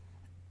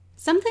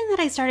Something that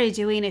I started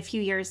doing a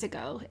few years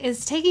ago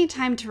is taking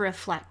time to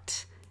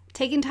reflect,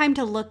 taking time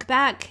to look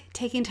back,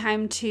 taking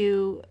time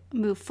to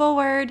move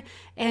forward,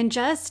 and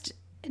just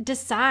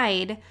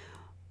decide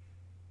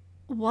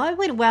what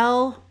went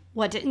well,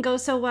 what didn't go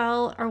so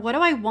well, or what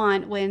do I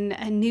want when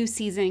a new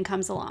season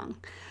comes along.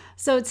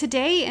 So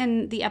today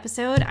in the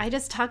episode, I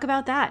just talk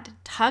about that,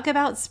 talk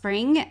about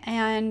spring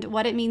and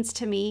what it means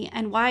to me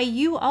and why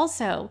you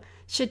also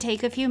should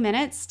take a few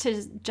minutes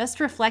to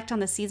just reflect on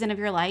the season of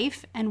your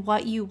life and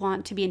what you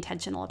want to be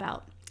intentional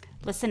about.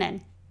 Listen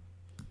in.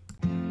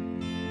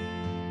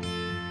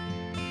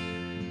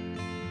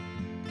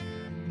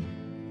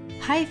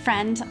 Hi,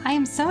 friend. I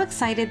am so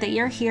excited that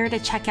you're here to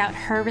check out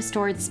Her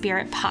Restored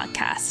Spirit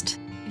podcast.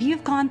 If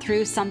you've gone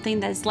through something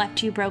that has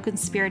left you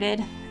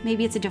broken-spirited,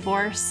 maybe it's a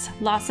divorce,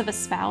 loss of a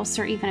spouse,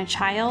 or even a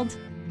child,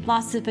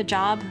 loss of a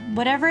job,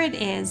 whatever it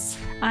is,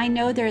 I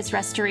know there is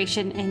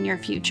restoration in your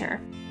future.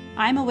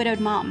 I'm a widowed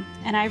mom,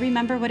 and I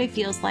remember what it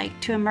feels like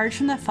to emerge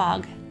from the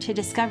fog to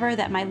discover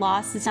that my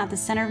loss is not the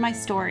center of my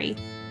story,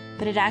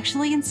 but it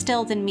actually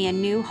instilled in me a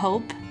new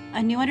hope,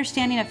 a new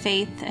understanding of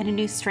faith, and a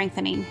new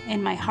strengthening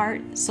in my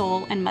heart,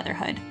 soul, and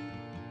motherhood.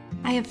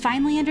 I have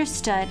finally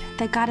understood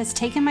that God has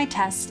taken my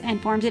test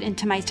and formed it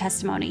into my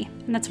testimony,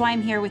 and that's why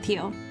I'm here with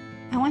you.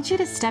 I want you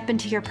to step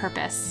into your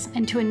purpose,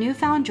 into a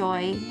newfound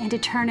joy, and to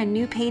turn a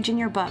new page in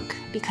your book,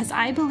 because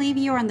I believe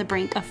you are on the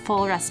brink of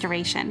full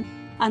restoration.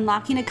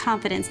 Unlocking a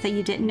confidence that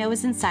you didn't know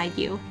was inside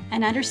you,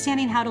 and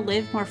understanding how to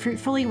live more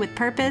fruitfully with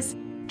purpose,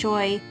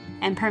 joy,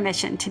 and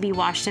permission to be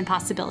washed in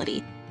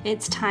possibility.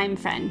 It's time,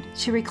 friend,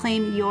 to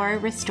reclaim your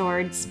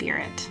restored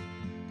spirit.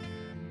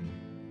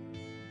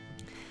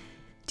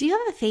 Do you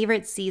have a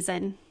favorite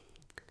season?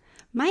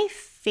 My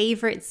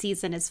favorite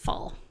season is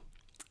fall.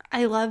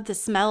 I love the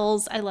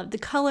smells, I love the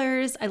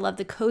colors, I love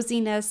the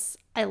coziness,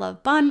 I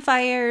love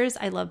bonfires,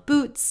 I love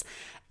boots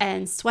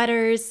and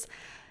sweaters.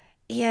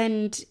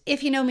 And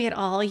if you know me at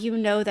all, you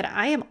know that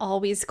I am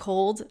always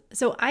cold.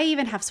 So I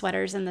even have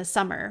sweaters in the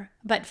summer.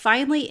 But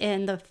finally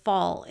in the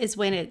fall is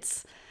when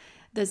it's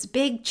those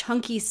big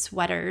chunky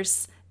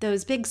sweaters,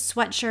 those big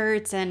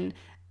sweatshirts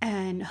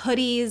and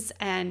hoodies,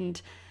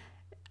 and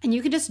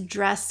you can just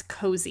dress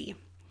cozy.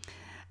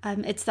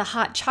 It's the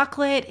hot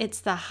chocolate,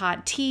 it's the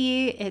hot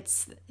tea,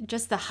 it's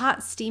just the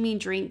hot steaming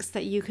drinks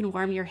that you can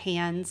warm your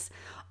hands,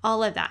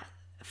 all of that.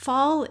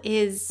 Fall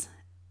is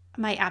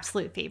my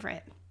absolute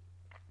favorite.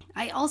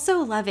 I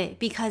also love it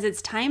because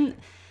it's time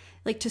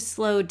to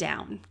slow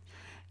down.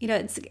 You know,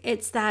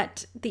 it's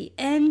the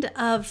end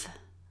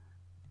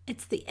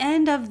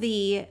of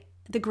the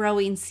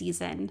growing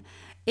season.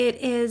 It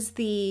is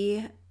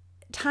the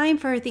time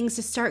for things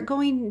to start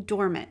going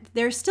dormant.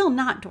 They're still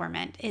not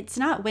dormant. It's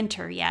not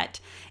winter yet.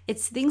 They're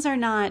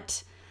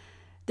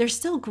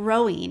still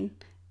growing,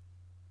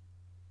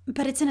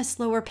 but it's in a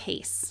slower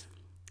pace.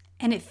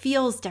 And it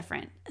feels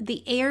different.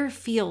 The air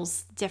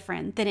feels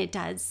different than it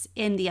does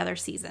in the other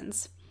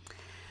seasons.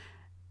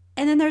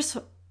 And then there's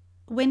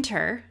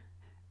winter,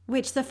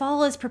 which the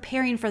fall is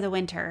preparing for the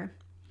winter.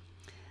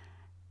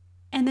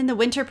 And then the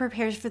winter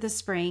prepares for the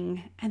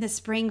spring, and the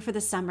spring for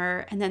the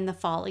summer, and then the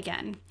fall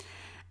again.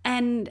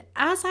 And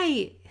as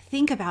I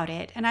think about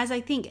it, and as I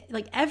think,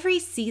 every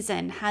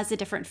season has a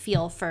different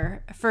feel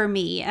for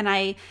me. And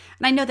I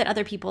know that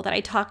other people that I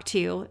talk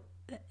to,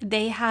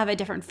 they have a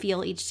different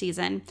feel each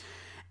season.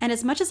 And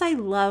as much as I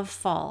love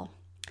fall,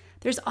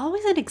 there's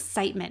always an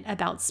excitement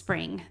about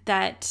spring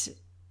that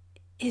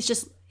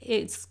is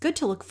it's good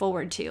to look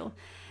forward to.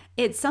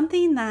 It's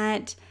something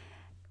that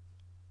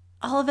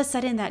all of a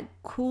sudden that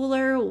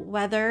cooler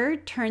weather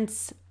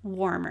turns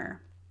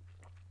warmer.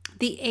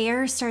 The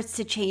air starts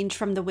to change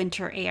from the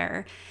winter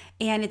air,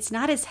 and it's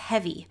not as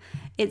heavy.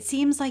 It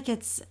seems like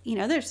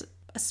there's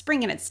a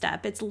spring in its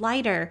step. It's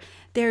lighter.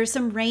 There's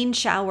some rain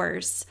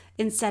showers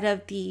instead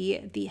of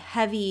the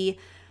heavy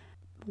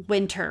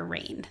winter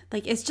rain.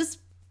 It's just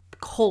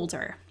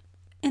colder.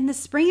 And the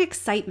spring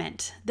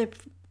excitement, the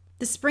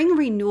spring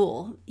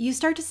renewal, you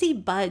start to see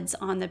buds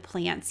on the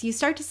plants. You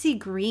start to see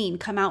green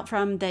come out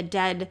from the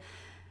dead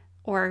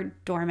or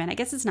dormant. I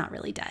guess it's not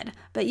really dead,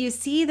 but you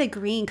see the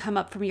green come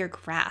up from your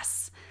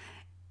grass,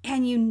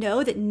 and you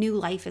know that new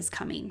life is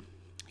coming.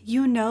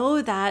 You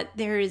know that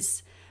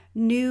there's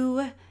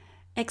new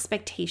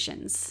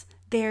expectations.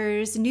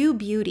 There's new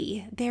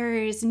beauty.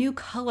 There's new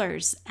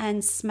colors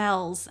and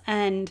smells,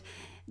 and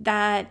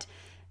that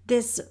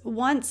this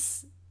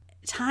once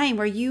time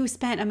where you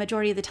spent a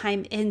majority of the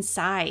time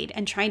inside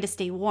and trying to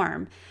stay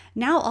warm,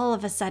 now all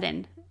of a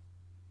sudden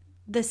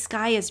the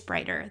sky is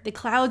brighter, the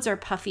clouds are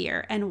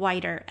puffier and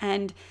whiter,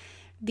 and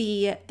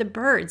the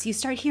birds, you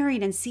start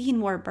hearing and seeing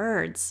more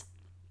birds.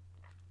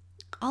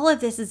 All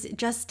of this is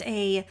just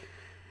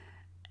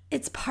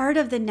it's part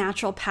of the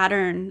natural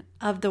pattern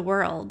of the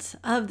world,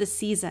 of the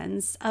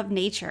seasons, of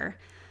nature,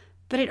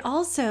 but it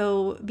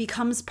also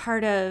becomes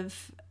part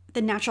of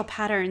the natural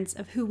patterns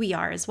of who we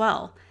are as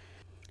well.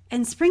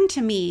 And spring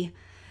to me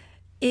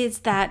is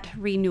that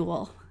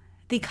renewal,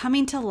 the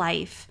coming to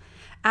life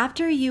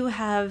after you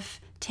have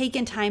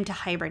taken time to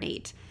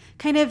hibernate.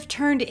 kind of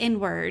turned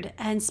inward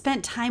and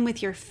spent time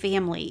with your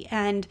family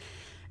and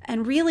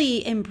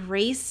really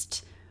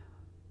embraced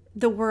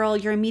the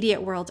world, your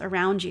immediate world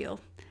around you.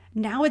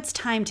 Now it's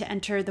time to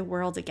enter the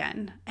world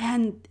again.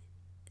 And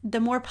the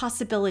more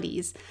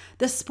possibilities,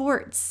 the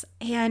sports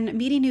and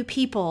meeting new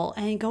people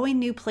and going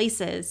new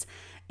places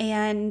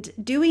and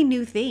doing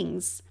new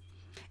things.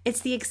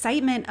 It's the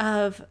excitement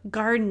of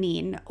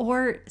gardening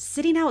or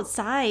sitting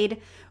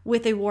outside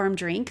with a warm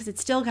drink because it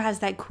still has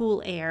that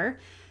cool air.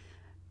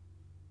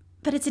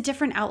 But it's a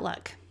different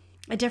outlook,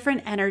 a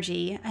different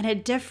energy, and a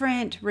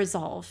different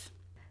resolve.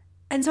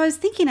 And so I was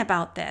thinking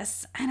about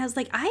this and I was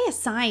like, I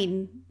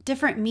assign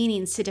different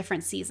meanings to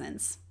different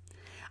seasons.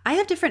 I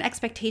have different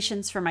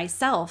expectations for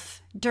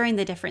myself during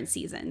the different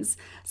seasons.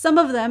 Some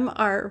of them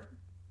are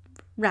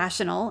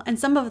rational and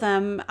some of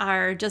them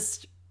are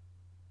just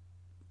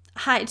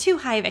too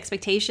high of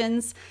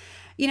expectations.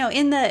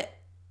 In the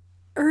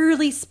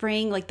early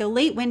spring, like the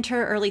late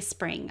winter, early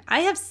spring, I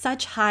have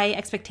such high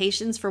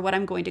expectations for what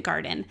I'm going to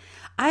garden.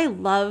 I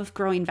love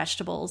growing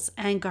vegetables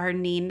and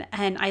gardening,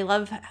 and I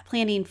love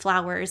planting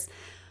flowers,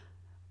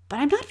 but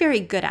I'm not very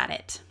good at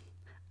it.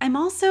 I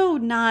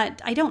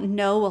don't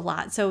know a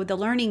lot. So the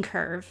learning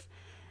curve,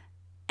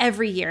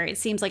 every year, it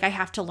seems like I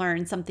have to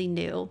learn something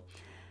new.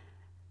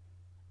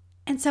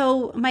 And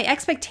so my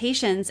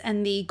expectations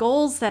and the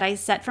goals that I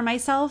set for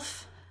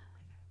myself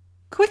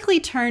quickly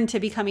turn to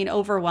becoming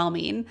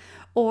overwhelming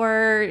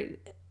or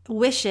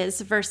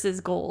wishes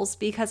versus goals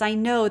because I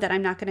know that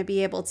I'm not going to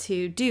be able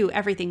to do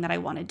everything that I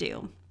want to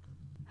do.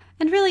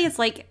 And really, it's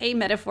like a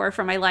metaphor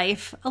for my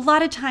life. A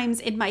lot of times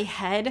in my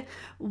head,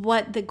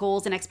 what the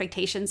goals and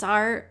expectations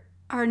are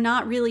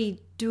not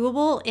really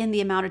doable in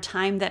the amount of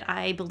time that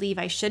I believe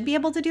I should be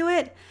able to do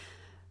it.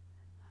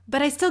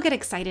 But I still get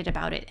excited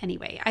about it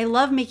anyway. I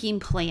love making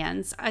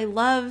plans. I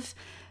love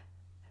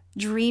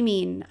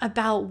dreaming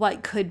about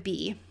what could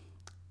be.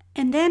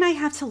 And then I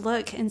have to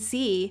look and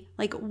see,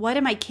 like, what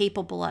am I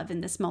capable of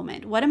in this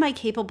moment? What am I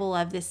capable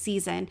of this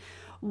season?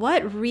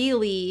 What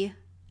really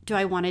do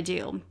I want to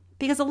do?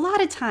 Because a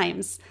lot of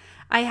times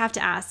I have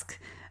to ask,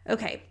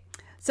 okay,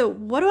 so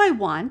what do I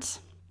want?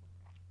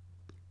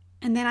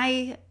 And then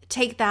I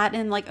take that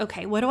and like,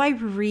 okay, what do I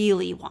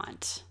really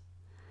want?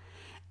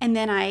 And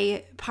then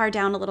I pare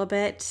down a little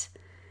bit.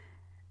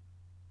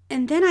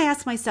 And then I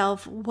ask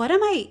myself, what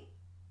am I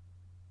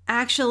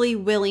actually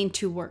willing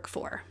to work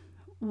for?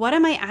 What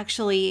am I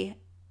actually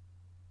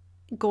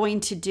going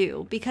to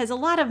do? Because a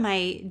lot of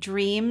my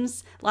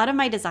dreams, a lot of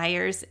my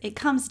desires, it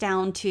comes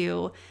down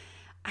to,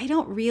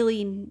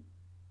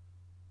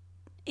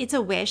 it's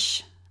a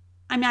wish.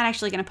 I'm not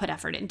actually going to put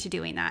effort into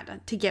doing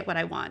that to get what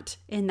I want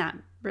in that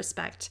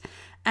respect.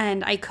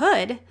 And I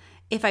could,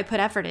 if I put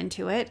effort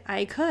into it,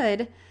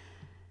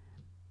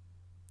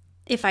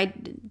 if I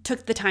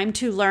took the time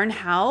to learn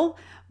how,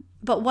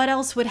 but what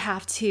else would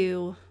have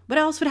to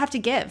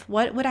give?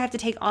 What would I have to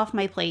take off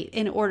my plate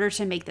in order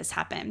to make this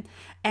happen?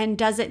 And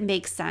does it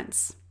make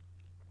sense?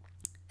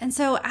 And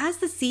so as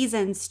the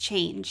seasons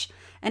change,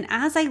 and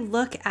as I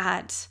look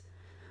at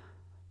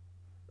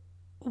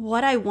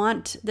what I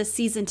want the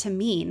season to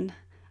mean,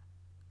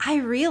 I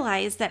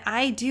realize that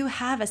I do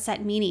have a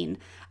set meaning.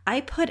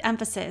 I put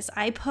emphasis,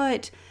 I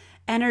put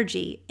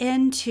energy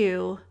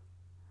into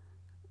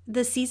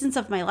the seasons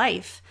of my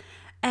life.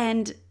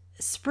 And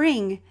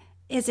spring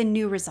is a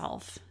new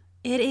resolve.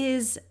 It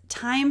is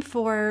time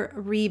for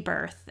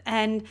rebirth.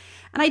 And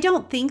I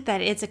don't think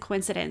that it's a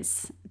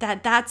coincidence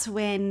that that's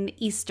when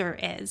Easter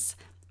is.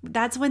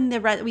 That's when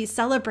we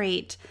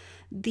celebrate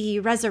the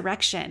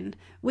resurrection,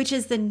 which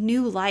is the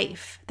new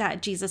life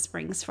that Jesus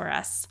brings for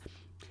us.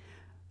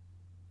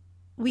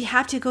 We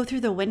have to go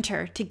through the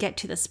winter to get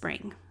to the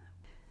spring.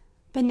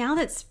 But now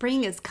that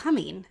spring is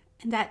coming,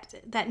 and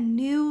the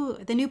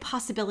new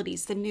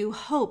possibilities, the new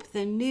hope,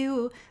 the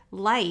new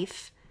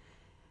life,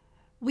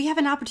 we have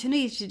an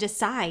opportunity to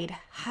decide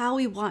how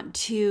we want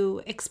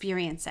to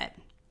experience it.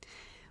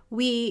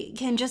 We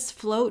can just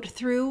float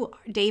through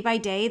day by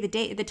day.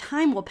 The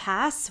time will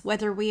pass,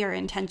 whether we are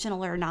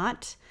intentional or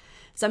not.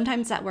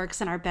 Sometimes that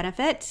works in our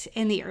benefit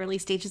in the early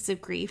stages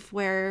of grief,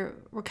 where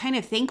we're kind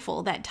of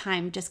thankful that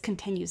time just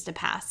continues to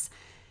pass.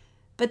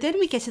 But then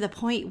we get to the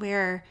point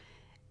where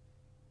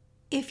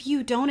if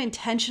you don't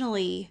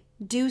intentionally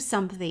do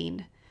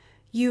something,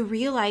 you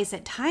realize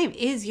that time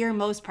is your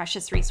most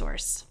precious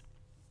resource.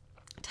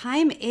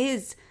 Time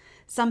is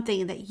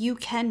something that you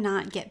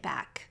cannot get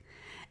back.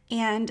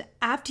 And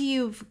after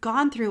you've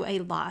gone through a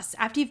loss,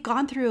 after you've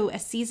gone through a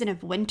season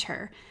of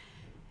winter,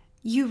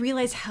 you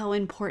realize how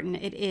important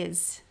it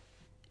is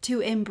to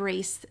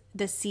embrace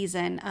the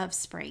season of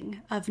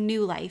spring, of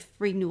new life,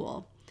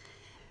 renewal.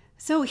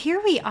 So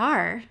here we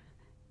are.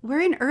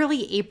 We're in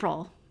early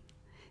April.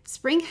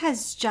 Spring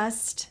has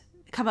just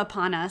come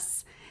upon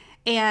us.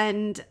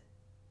 And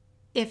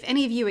if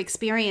any of you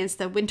experienced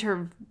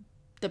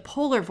the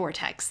polar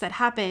vortex that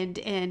happened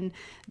in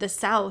the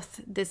South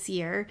this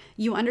year,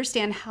 you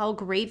understand how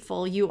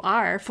grateful you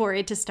are for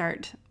it to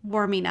start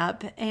warming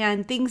up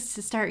and things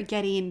to start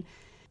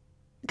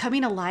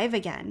coming alive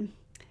again.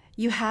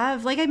 You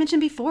have, like I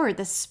mentioned before,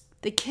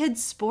 the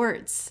kids'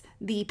 sports,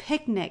 the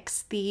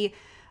picnics, the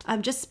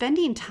just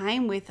spending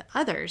time with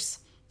others.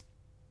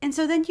 And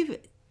so then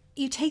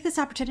you take this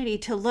opportunity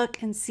to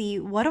look and see,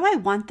 what do I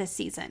want this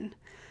season?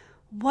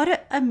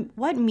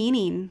 What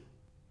meaning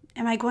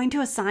am I going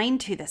to assign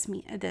to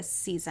this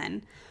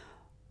season?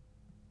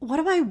 What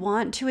do I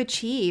want to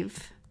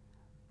achieve?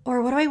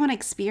 Or what do I want to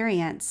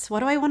experience? What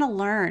do I want to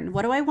learn?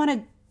 What do I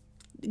want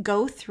to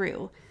go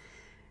through?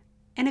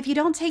 And if you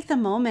don't take the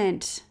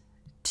moment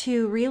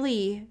to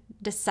really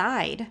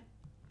decide,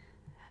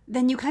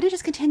 then you kind of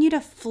just continue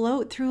to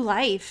float through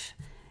life,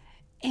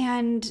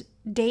 and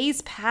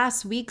days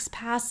pass, weeks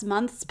pass,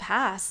 months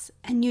pass,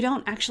 and you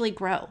don't actually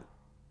grow.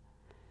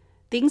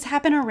 Things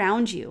happen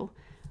around you,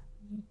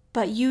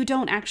 but you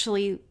don't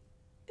actually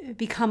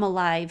become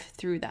alive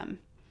through them.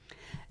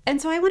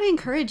 And so I want to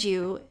encourage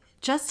you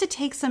just to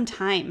take some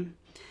time.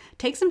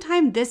 Take some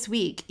time this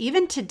week,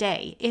 even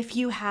today, if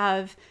you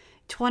have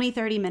 20,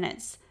 30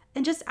 minutes,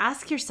 and just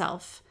ask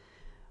yourself,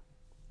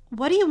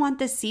 what do you want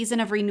this season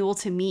of renewal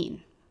to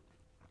mean?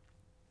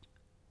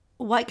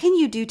 What can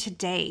you do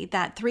today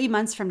that 3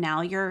 months from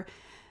now, your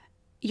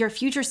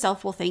future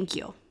self will thank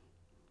you?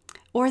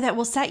 Or that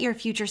will set your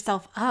future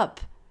self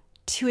up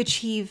to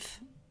achieve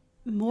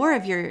more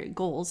of your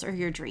goals or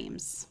your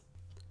dreams?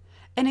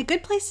 And a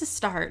good place to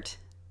start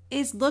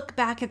is look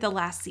back at the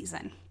last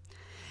season.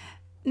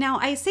 Now,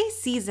 I say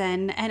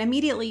season, and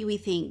immediately we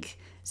think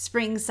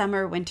spring,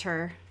 summer,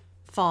 winter,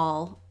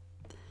 fall.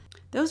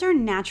 Those are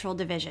natural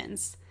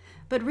divisions,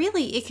 but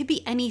really it could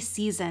be any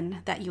season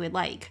that you would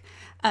like.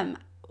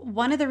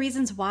 One of the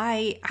reasons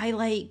why I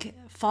like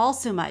fall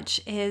so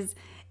much is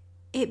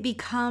it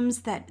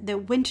becomes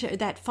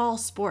that fall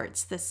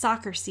sports, the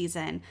soccer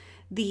season,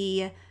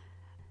 the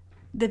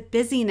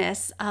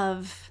busyness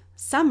of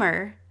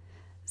summer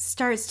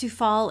starts to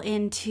fall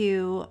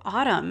into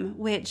autumn,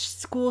 which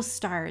school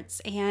starts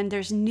and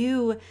there's a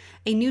new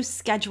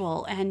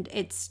schedule, and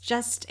it's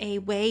just a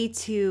way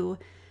to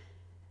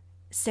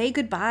say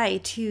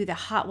goodbye to the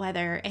hot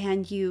weather,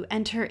 and you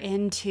enter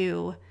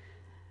into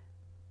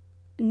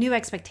new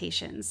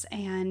expectations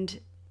and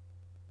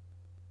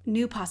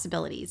new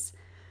possibilities.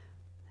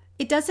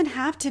 It doesn't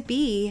have to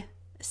be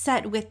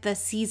set with the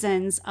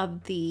seasons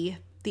of the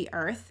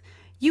earth.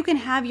 You can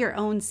have your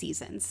own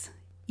seasons.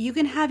 You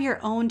can have your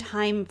own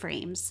time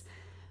frames,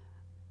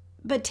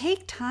 but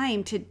take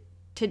time to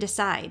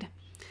decide.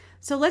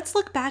 So let's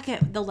look back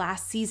at the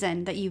last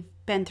season that you've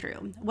been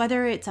through,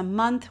 whether it's a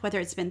month, whether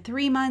it's been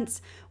 3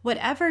 months,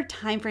 whatever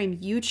time frame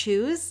you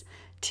choose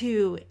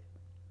to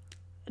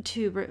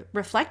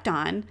reflect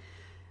on,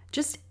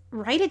 just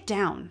write it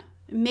down.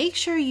 Make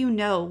sure you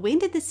know, when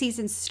did the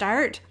season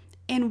start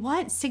and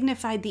what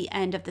signified the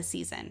end of the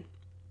season.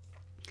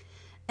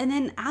 And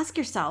then ask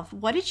yourself,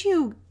 what did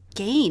you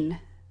gain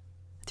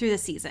through the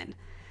season?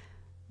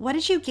 What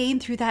did you gain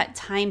through that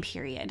time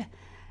period?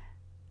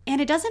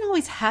 And it doesn't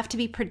always have to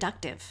be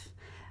productive.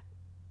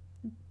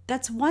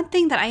 That's one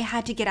thing that I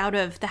had to get out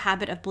of the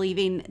habit of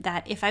believing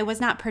that if I was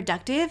not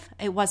productive,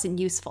 it wasn't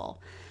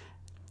useful.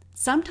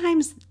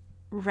 Sometimes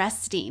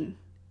resting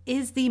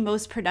is the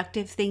most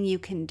productive thing you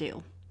can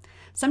do.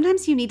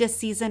 Sometimes you need a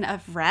season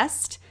of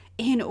rest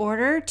in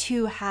order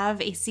to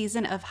have a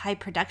season of high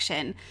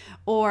production,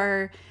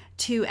 or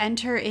to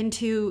enter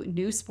into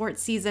new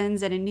sports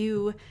seasons and a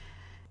new,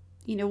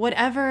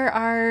 whatever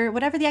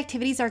the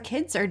activities our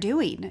kids are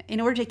doing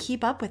in order to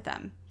keep up with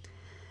them.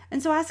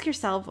 And so ask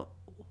yourself,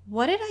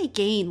 what did I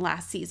gain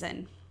last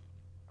season?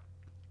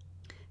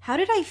 How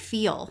did I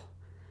feel?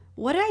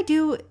 What did I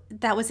do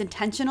that was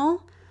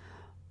intentional?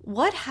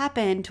 What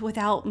happened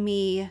without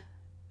me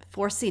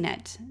forcing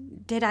it?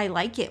 Did I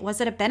like it?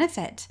 Was it a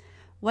benefit?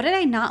 What did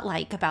I not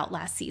like about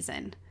last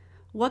season?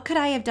 What could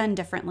I have done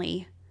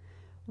differently?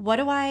 What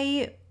do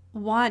I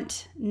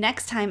want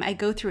next time I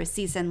go through a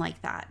season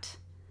like that?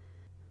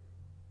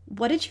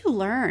 What did you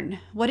learn?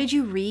 What did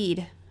you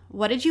read?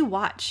 What did you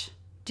watch?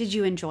 Did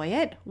you enjoy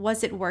it?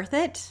 Was it worth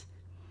it?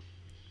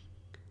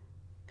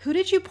 Who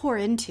did you pour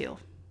into?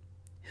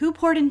 Who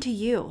poured into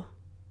you?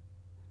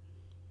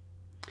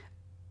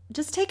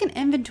 Just take an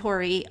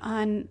inventory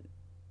on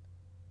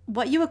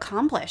what you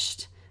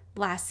accomplished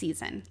last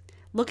season.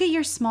 Look at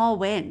your small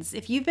wins.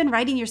 If you've been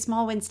writing your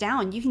small wins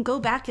down, you can go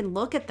back and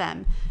look at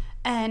them,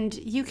 and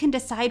you can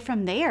decide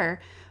from there,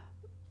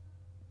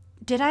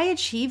 did I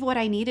achieve what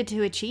I needed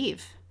to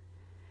achieve?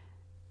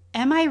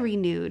 Am I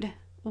renewed?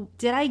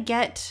 Did I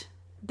get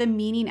the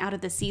meaning out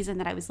of the season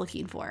that I was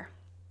looking for?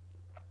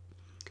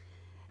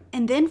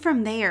 And then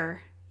from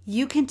there,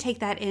 you can take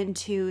that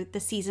into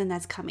the season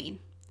that's coming.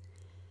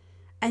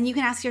 And you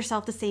can ask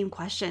yourself the same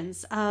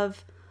questions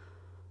of,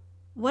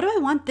 what do I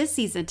want this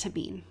season to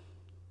mean?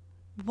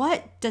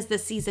 What does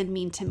this season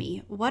mean to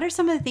me? What are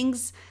some of the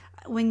things,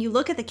 when you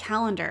look at the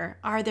calendar,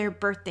 are there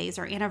birthdays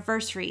or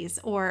anniversaries,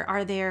 or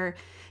are there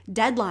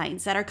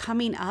deadlines that are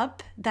coming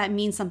up that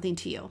mean something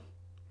to you?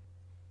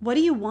 What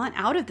do you want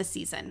out of the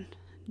season?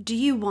 Do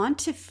you want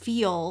to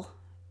feel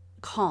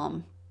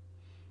calm?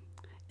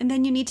 And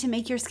then you need to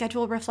make your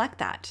schedule reflect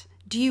that.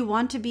 Do you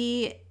want to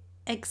be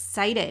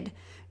excited?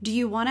 Do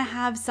you want to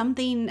have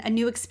a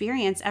new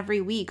experience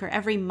every week or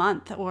every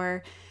month?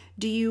 Or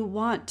do you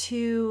want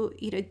to,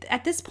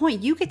 at this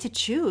point, you get to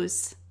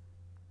choose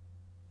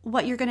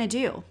what you're going to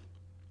do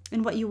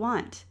and what you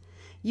want.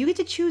 You get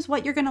to choose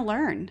what you're going to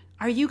learn.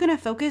 Are you going to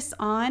focus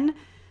on,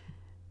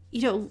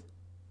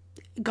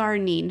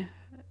 gardening,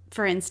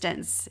 for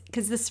instance?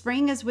 Because the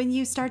spring is when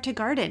you start to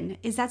garden.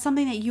 Is that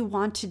something that you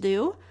want to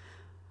do?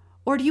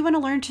 Or do you want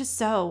to learn to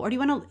sew? Or do you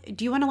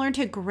want to learn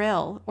to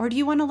grill? Or do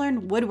you want to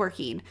learn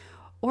woodworking?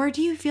 Or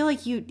do you feel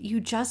like you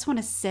just want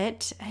to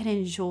sit and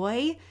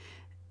enjoy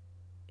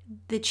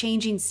the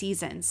changing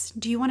seasons?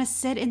 Do you want to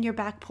sit in your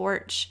back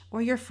porch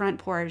or your front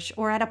porch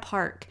or at a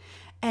park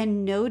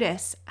and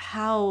notice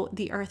how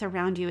the earth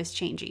around you is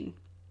changing?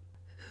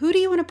 Who do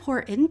you want to pour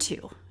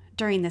into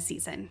during the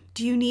season?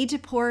 Do you need to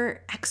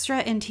pour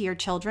extra into your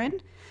children?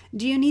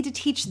 Do you need to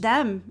teach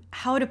them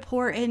how to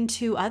pour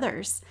into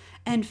others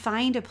and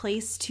find a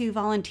place to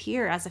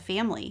volunteer as a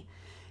family?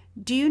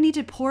 Do you need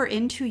to pour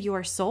into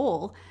your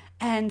soul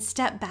and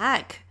step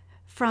back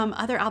from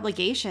other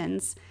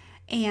obligations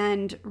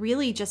and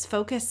really just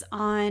focus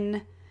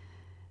on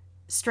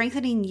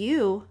strengthening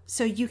you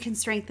so you can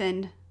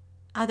strengthen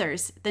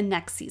others the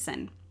next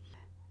season?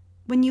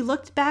 When you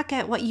looked back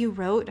at what you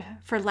wrote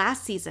for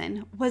last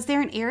season, was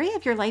there an area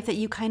of your life that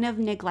you kind of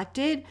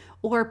neglected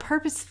or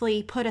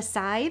purposefully put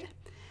aside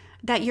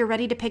that you're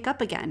ready to pick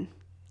up again?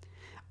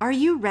 Are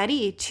you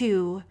ready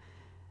to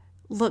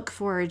look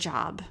for a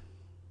job?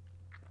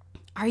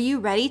 Are you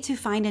ready to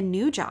find a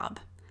new job?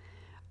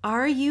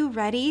 Are you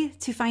ready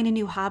to find a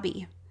new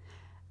hobby?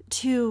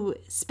 To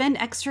spend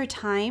extra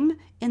time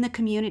in the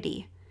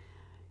community?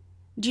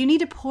 Do you need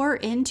to pour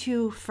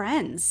into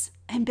friends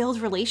and build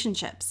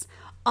relationships?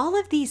 All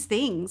of these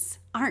things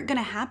aren't going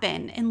to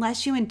happen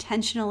unless you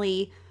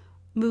intentionally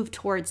move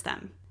towards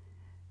them.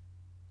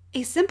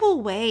 A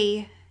simple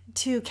way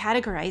to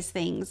categorize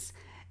things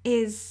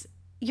is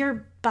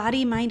your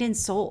body, mind, and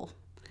soul.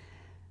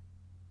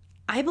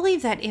 I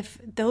believe that if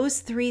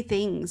those three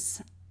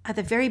things at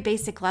the very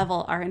basic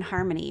level are in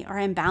harmony or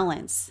in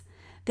balance,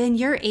 then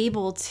you're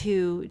able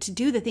to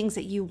do the things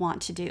that you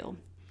want to do.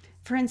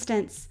 For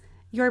instance,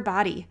 your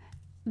body.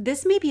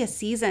 This may be a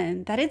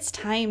season that it's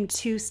time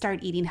to start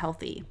eating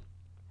healthy.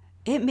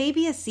 It may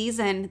be a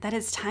season that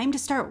it's time to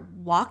start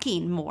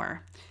walking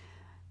more.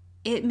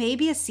 It may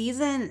be a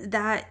season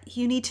that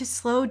you need to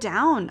slow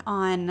down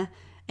on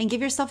and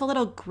give yourself a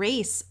little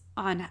grace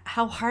on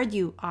how hard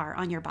you are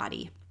on your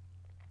body.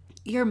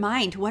 Your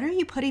mind, what are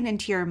you putting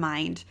into your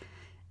mind?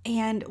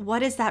 And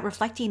what is that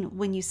reflecting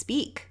when you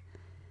speak?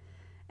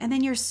 And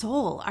then your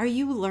soul, are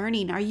you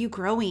learning? Are you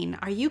growing?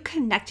 Are you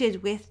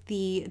connected with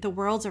the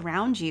worlds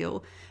around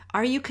you?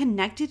 Are you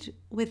connected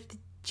with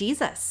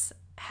Jesus?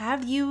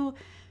 Have your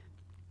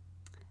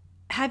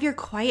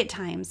quiet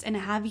times and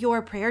have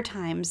your prayer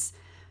times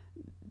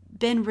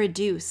been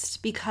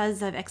reduced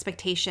because of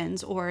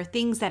expectations or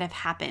things that have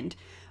happened?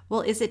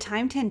 Well, is it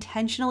time to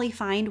intentionally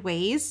find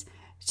ways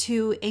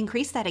to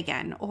increase that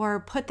again or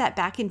put that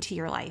back into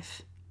your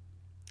life?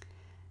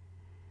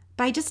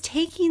 By just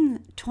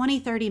taking 20,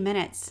 30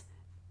 minutes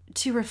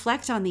to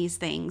reflect on these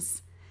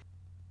things,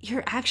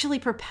 you're actually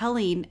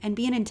propelling and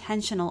being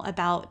intentional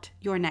about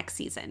your next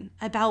season,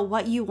 about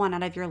what you want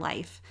out of your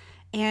life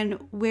and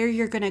where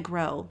you're going to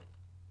grow.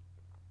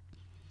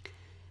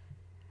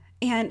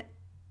 And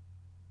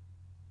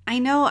I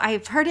know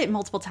I've heard it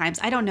multiple times.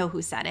 I don't know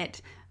who said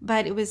it,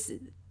 but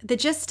the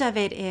gist of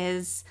it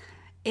is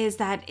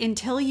that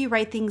until you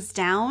write things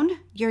down,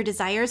 your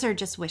desires are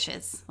just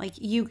wishes.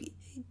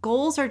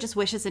 Goals are just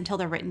wishes until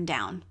they're written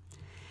down.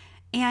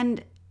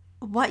 And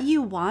what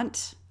you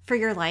want for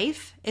your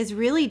life is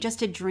really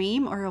just a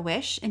dream or a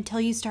wish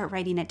until you start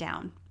writing it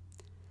down.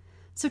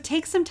 So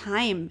take some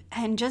time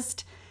and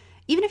just,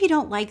 even if you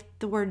don't like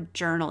the word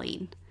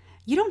journaling,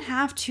 you don't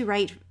have to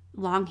write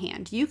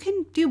longhand. You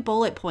can do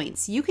bullet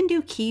points. You can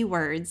do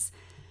keywords.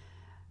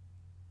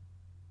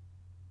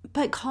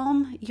 But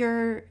calm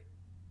your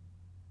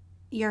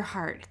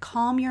heart,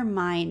 calm your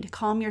mind,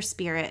 calm your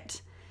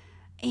spirit,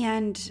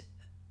 and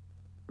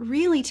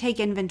really take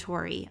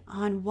inventory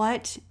on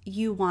what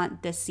you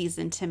want this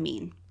season to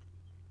mean.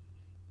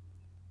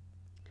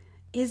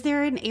 Is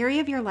there an area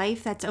of your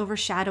life that's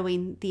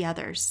overshadowing the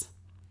others?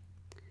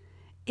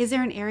 Is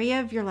there an area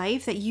of your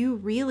life that you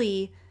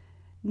really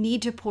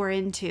need to pour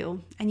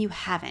into and you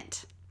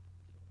haven't?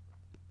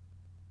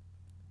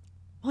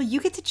 Well, you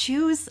get to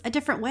choose a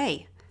different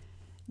way.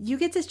 You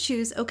get to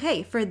choose,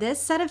 okay, for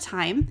this set of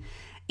time,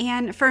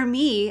 and for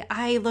me,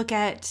 I look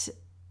at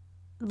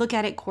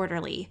it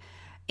quarterly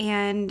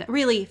and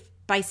really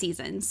by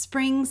season.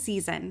 Spring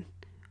season,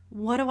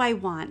 what do I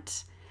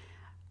want?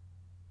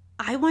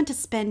 I want to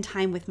spend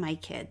time with my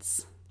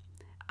kids.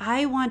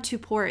 I want to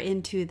pour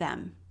into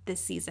them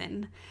this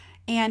season.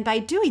 And by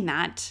doing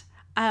that,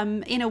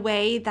 in a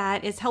way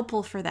that is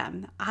helpful for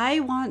them, I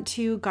want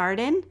to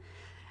garden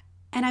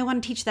and I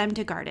want to teach them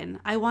to garden.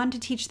 I want to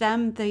teach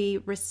them the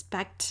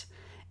respect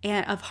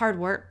of hard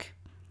work.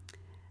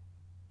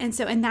 And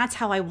that's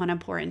how I want to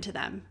pour into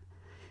them.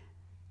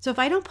 So if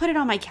I don't put it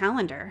on my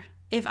calendar,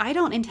 if I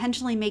don't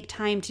intentionally make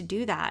time to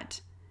do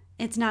that,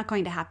 it's not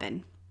going to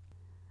happen.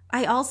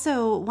 I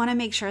also want to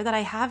make sure that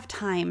I have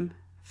time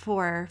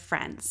for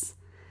friends.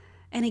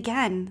 And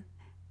again,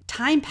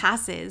 time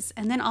passes,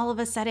 and then all of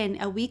a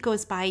sudden a week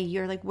goes by,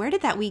 you're like, where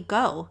did that week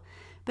go?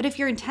 But if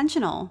you're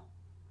intentional,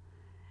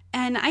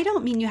 and I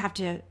don't mean you have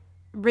to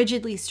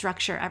rigidly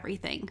structure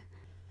everything,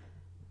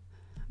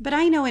 but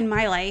I know in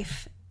my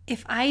life,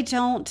 if I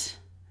don't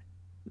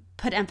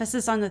put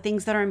emphasis on the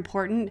things that are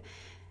important,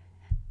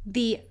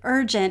 the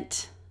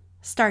urgent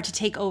start to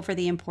take over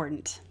the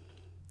important.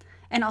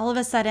 And all of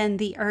a sudden,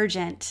 the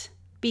urgent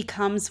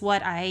becomes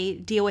what I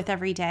deal with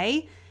every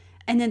day.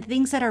 And then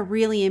things that are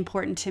really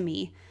important to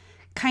me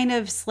kind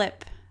of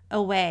slip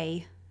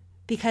away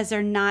because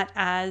they're not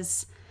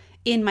as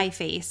in my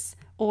face,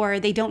 or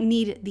they don't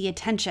need the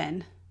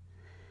attention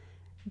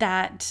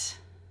that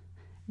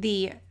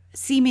the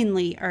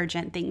seemingly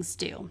urgent things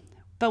do.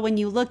 But when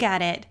you look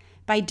at it,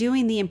 by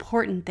doing the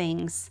important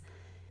things,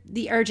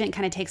 the urgent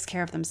kind of takes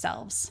care of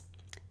themselves.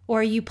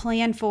 Or you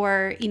plan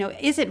for,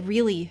 is it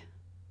really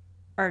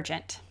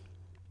urgent?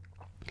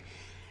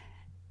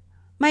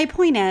 My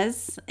point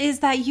is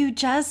that you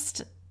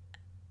just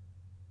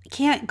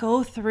can't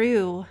go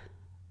through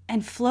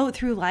and float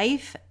through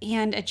life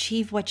and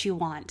achieve what you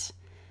want,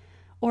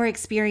 or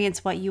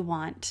experience what you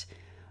want,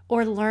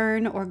 or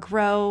learn or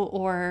grow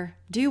or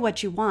do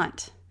what you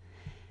want.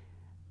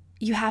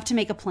 You have to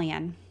make a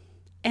plan.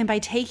 And by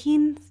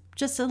taking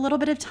just a little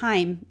bit of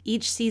time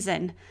each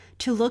season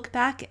to look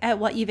back at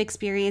what you've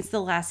experienced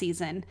the last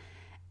season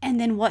and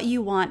then what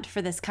you want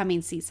for this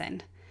coming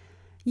season,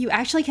 you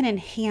actually can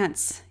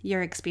enhance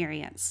your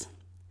experience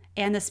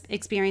and the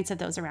experience of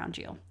those around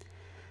you.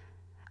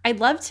 I'd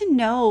love to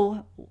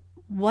know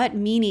what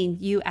meaning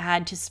you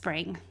add to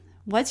spring.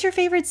 What's your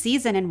favorite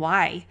season and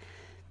why?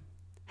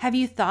 Have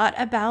you thought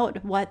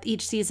about what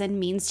each season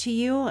means to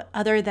you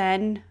other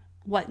than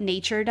what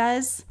nature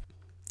does?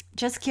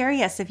 Just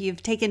curious if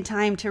you've taken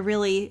time to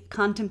really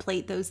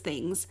contemplate those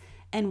things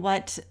and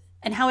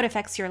how it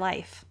affects your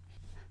life.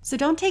 So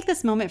don't take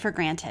this moment for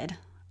granted.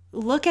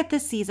 Look at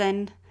this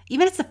season,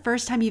 even if it's the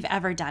first time you've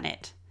ever done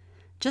it.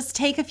 Just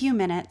take a few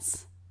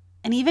minutes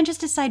and even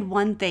just decide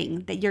one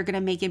thing that you're going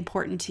to make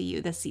important to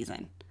you this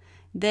season.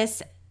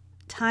 This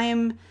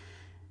time,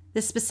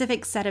 this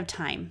specific set of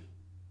time.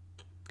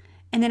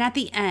 And then at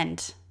the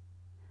end,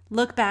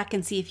 look back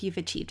and see if you've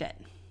achieved it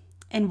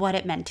and what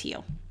it meant to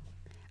you.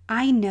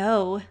 I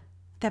know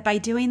that by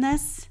doing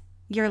this,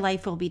 your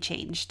life will be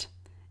changed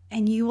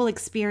and you will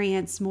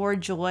experience more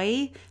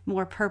joy,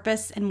 more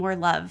purpose, and more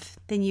love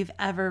than you've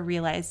ever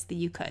realized that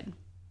you could.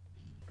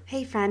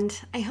 Hey friend,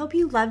 I hope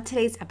you loved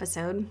today's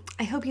episode.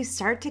 I hope you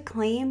start to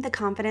claim the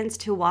confidence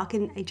to walk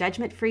in a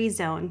judgment-free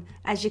zone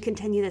as you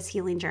continue this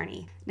healing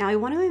journey. Now, I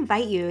want to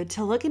invite you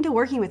to look into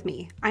working with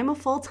me. I'm a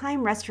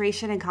full-time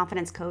restoration and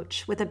confidence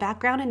coach with a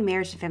background in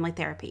marriage and family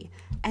therapy.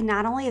 And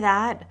not only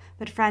that,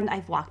 but friend,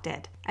 I've walked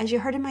it. As you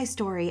heard in my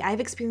story,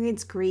 I've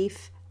experienced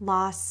grief,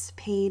 loss,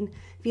 pain,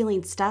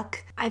 feeling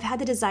stuck. I've had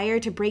the desire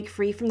to break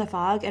free from the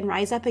fog and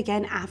rise up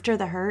again after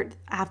the hurt,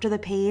 after the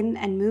pain,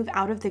 and move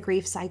out of the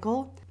grief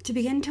cycle, to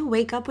begin to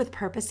wake up with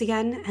purpose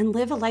again and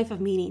live a life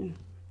of meaning,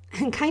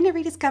 and kind of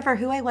rediscover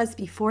who I was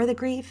before the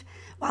grief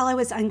while I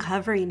was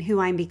uncovering who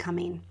I'm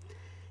becoming.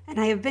 And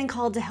I have been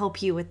called to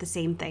help you with the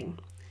same thing.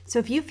 So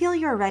if you feel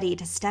you're ready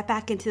to step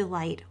back into the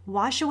light,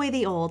 wash away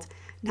the old,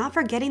 not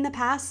forgetting the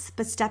past,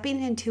 but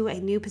stepping into a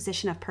new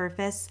position of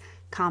purpose,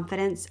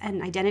 confidence,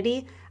 and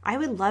identity, I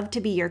would love to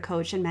be your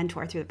coach and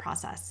mentor through the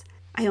process.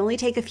 I only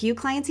take a few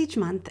clients each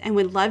month and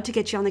would love to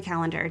get you on the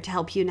calendar to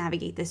help you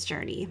navigate this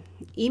journey.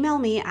 Email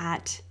me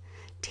at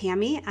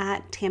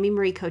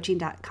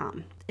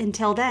tammy@tammymurraycoaching.com.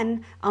 Until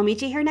then, I'll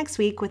meet you here next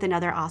week with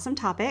another awesome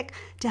topic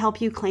to help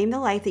you claim the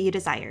life that you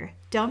desire.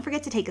 Don't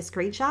forget to take a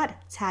screenshot,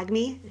 tag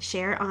me,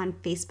 share on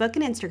Facebook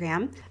and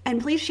Instagram,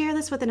 and please share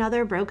this with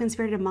another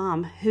broken-spirited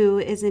mom who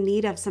is in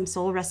need of some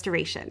soul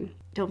restoration.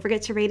 Don't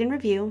forget to rate and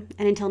review,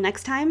 and until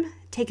next time,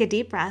 take a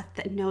deep breath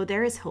and know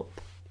there is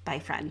hope. Bye,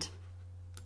 friend.